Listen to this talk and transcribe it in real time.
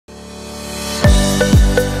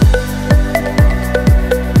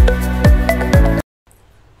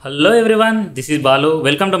Hello everyone, this is Balu.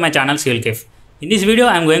 Welcome to my channel Civil Cave. In this video,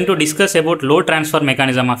 I am going to discuss about load transfer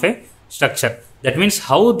mechanism of a structure. That means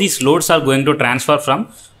how these loads are going to transfer from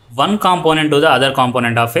one component to the other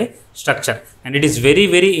component of a structure. And it is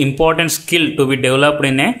very important skill to be developed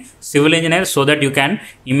in a civil engineer so that you can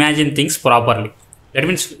imagine things properly. That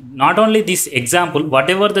means not only this example,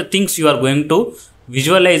 whatever the things you are going to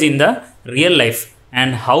visualize in the real life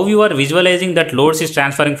and how you are visualizing that loads is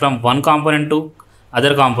transferring from one component to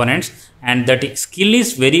other components, and that skill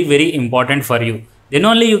is very important for you. Then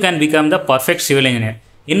only you can become the perfect civil engineer.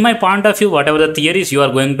 In my point of view, whatever the theories you are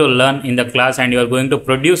going to learn in the class and you are going to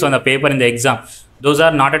produce on the paper in the exam, those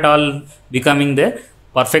are not at all becoming the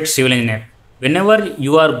perfect civil engineer. Whenever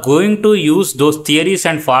you are going to use those theories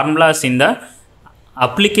and formulas in the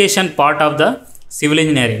application part of the civil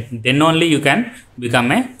engineering, then only you can become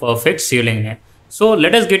a perfect civil engineer. So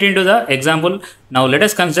let us get into the example. Now let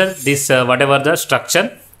us consider this whatever the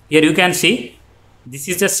structure. Here you can see this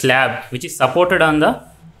is the slab which is supported on the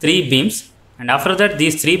 3 beams, and after that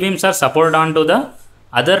these 3 beams are supported onto the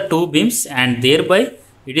other 2 beams, and thereby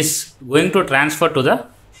it is going to transfer to the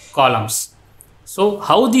columns. So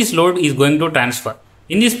how this load is going to transfer?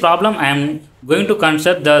 In this problem I am going to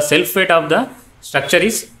consider the self weight of the structure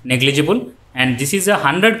is negligible, and this is a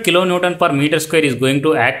 100 kilonewton per meter square is going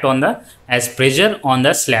to act on the as pressure on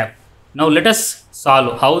the slab. Now let us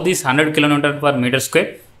solve how this 100 kilonewton per meter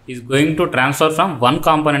square is going to transfer from one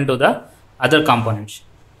component to the other components,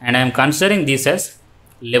 and I am considering this as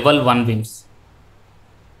level 1 beams,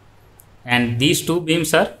 and these 2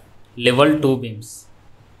 beams are level 2 beams,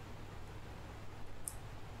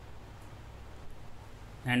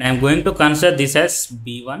 and I am going to consider this as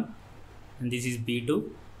B1, and this is B2,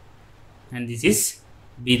 and this is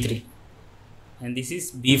B3, and this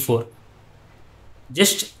is B4.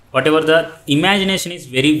 Just whatever the imagination is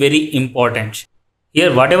very important.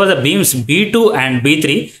 Here whatever the beams B2 and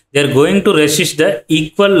B3, they are going to resist the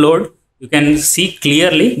equal load. You can see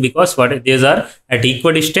clearly because these are at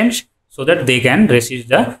equal distance, so that they can resist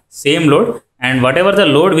the same load, and whatever the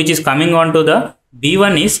load which is coming onto the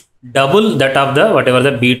B1 is double that of the whatever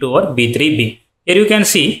the B2 or B3 beam. Here you can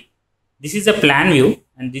see this is the plan view,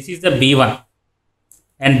 and this is the B1,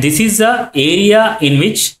 and this is the area in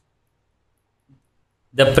which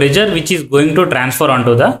the pressure which is going to transfer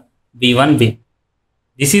onto the B1 beam.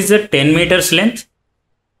 This is the 10 meters length,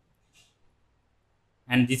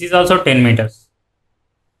 and this is also 10 meters.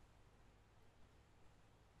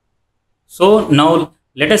 So now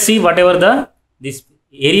let us see whatever this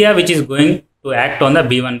area which is going to act on the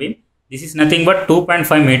B1 beam. This is nothing but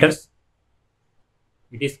 2.5 meters.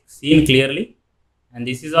 It is seen clearly, and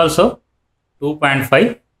this is also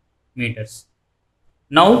 2.5 meters.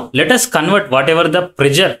 Now let us convert whatever the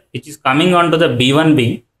pressure which is coming onto the B1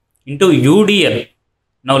 beam into UDL.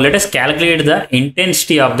 Now let us calculate the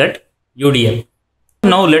intensity of that UDL.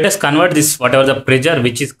 Now let us convert this whatever the pressure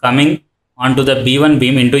which is coming onto the B1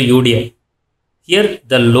 beam into UDL. Here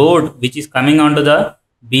the load which is coming onto the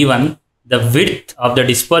B1, the width of the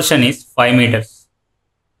dispersion is 5 meters.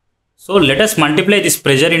 So let us multiply this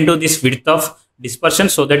pressure into this width of dispersion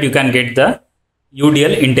so that you can get the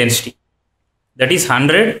UDL intensity. That is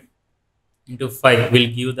 100 into 5 will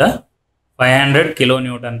give the 500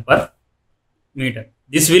 kilonewton per meter.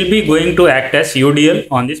 This will be going to act as UDL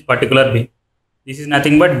on this particular beam. This is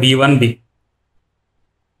nothing but B1 beam.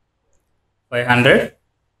 500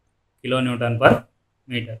 kilonewton per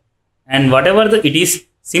meter. And whatever it is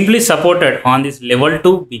simply supported on this level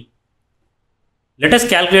 2 beam. Let us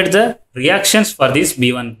calculate the reactions for this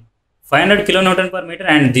B1. 500 kilonewton per meter,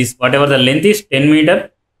 and this whatever the length is 10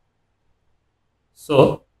 meter.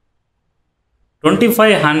 So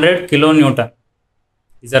 2500 kilonewton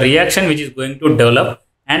is a reaction which is going to develop,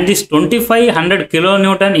 and this 2500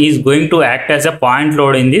 kilonewton is going to act as a point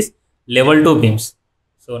load in this level 2 beams.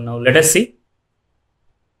 So now let us see.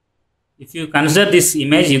 If you consider this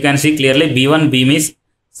image, you can see clearly B1 beam is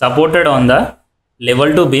supported on the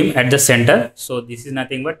level 2 beam at the center. So this is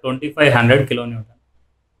nothing but 2500 kilonewton.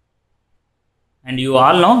 And you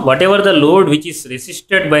all know whatever the load which is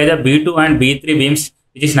resisted by the B2 and B3 beams,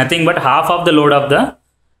 which is nothing but half of the load of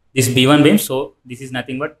this B1 beam. So this is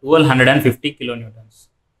nothing but 1250 kilonewtons.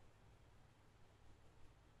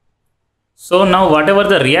 So now whatever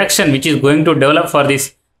the reaction which is going to develop for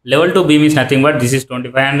this level 2 beam is nothing but this is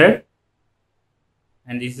 2500,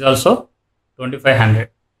 and this is also 2500.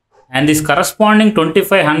 And this corresponding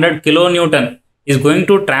 2500 kilonewton is going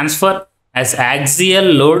to transfer as axial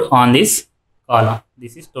load on this column.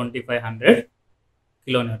 This is 2500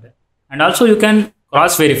 kilonewton. And also you can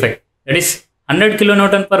cross verify, that is 100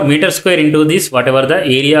 kilonewton per meter square into this whatever the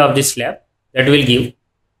area of this slab, that will give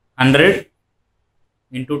 100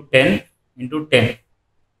 into 10 into 10,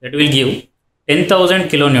 that will give 10,000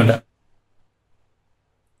 kilonewton.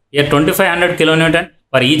 Here 2500 kilonewton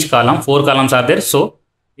per each column, 4 columns are there, so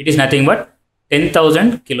it is nothing but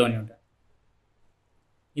 10,000 kilonewton.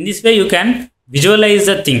 In this way you can visualize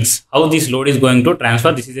the things, how this load is going to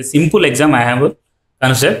transfer. This is a simple exam I have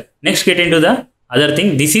considered. Next, get into the other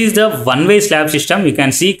thing. This is the one-way slab system. You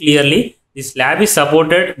can see clearly this slab is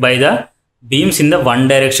supported by the beams in the one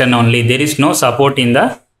direction only. There is no support in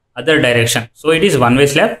the other direction. So it is one-way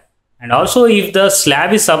slab. And also if the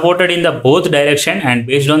slab is supported in the both direction and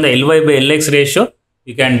based on the Ly by Lx ratio,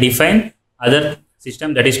 you can define other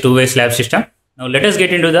system, that is two-way slab system. Now let us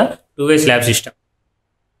get into the two-way slab system.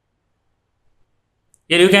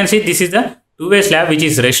 Here you can see this is the two-way slab which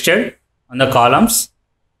is rested on the columns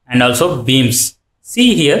and also beams.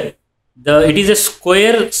 See here, it is a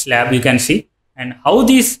square slab, you can see, and how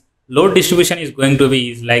this load distribution is going to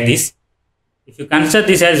be is like this. If you consider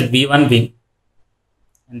this as B1 beam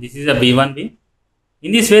and this is a B1 beam,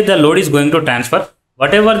 in this way the load is going to transfer.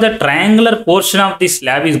 Whatever the triangular portion of this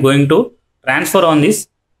slab is going to transfer on this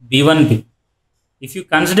B1 beam. If you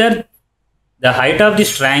consider the height of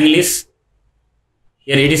this triangle is,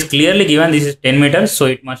 here it is clearly given, this is 10 meters, so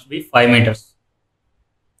it must be 5 meters.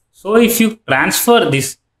 So if you transfer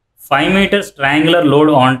this 5 meters triangular load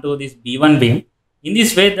onto this B1 beam, in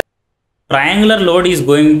this way the triangular load is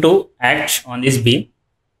going to act on this beam.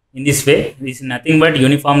 In this way, this is nothing but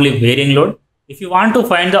uniformly varying load. If you want to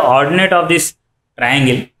find the ordinate of this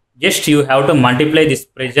triangle, just you have to multiply this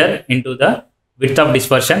pressure into the width of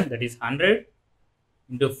dispersion, that is 100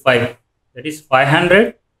 into 5, that is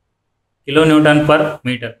 500 kilonewton per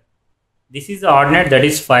meter. This is the ordinate, that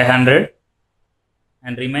is 500,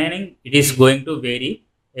 and remaining it is going to vary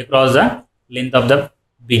across the length of the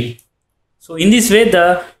beam. So in this way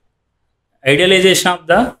the idealization of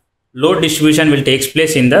the load distribution will take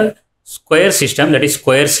place in the square system, that is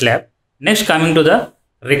square slab. Next, coming to the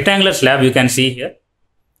rectangular slab, you can see here.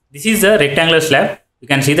 This is the rectangular slab. You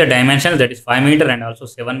can see the dimensions, that is 5 meter and also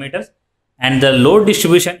 7 meters. And the load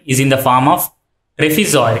distribution is in the form of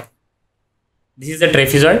trapezoid. This is the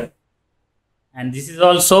trapezoid. And this is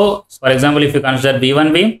also, for example, if you consider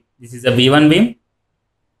B1 beam, this is the B1 beam.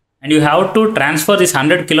 And you have to transfer this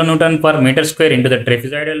 100 kilonewton per meter square into the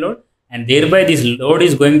trapezoidal load. And thereby this load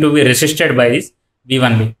is going to be resisted by this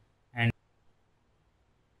B1 beam. And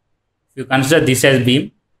if you consider this as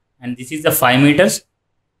beam and this is the 5 meters,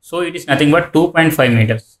 so it is nothing but 2.5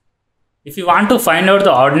 meters. If you want to find out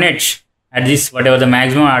the ordinates at this, whatever the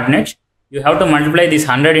maximum ordinates, you have to multiply this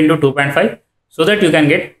 100 into 2.5 so that you can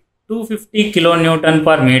get 250 kilonewton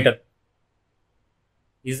per meter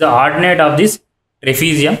is the ordinate of this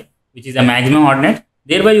trapezium, which is the maximum ordinate.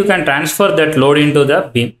 Thereby you can transfer that load into the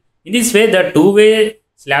beam. In this way the two-way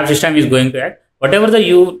slab system is going to act. Whatever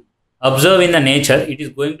you observe in the nature, it is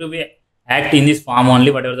going to be act in this form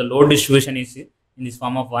only. Whatever the load distribution is in this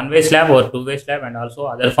form of one-way slab or two-way slab and also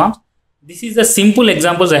other forms. This is the simple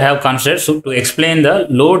examples I have considered to explain the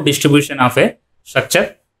load distribution of a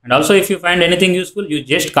structure. And also if you find anything useful, you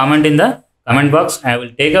just comment in the comment box. I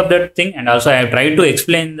will take up that thing, and also I have tried to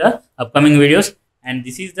explain the upcoming videos. And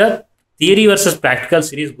this is the theory versus practical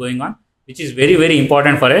series going on, which is very, very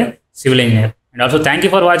important for a civil engineer. And also thank you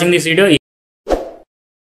for watching this video.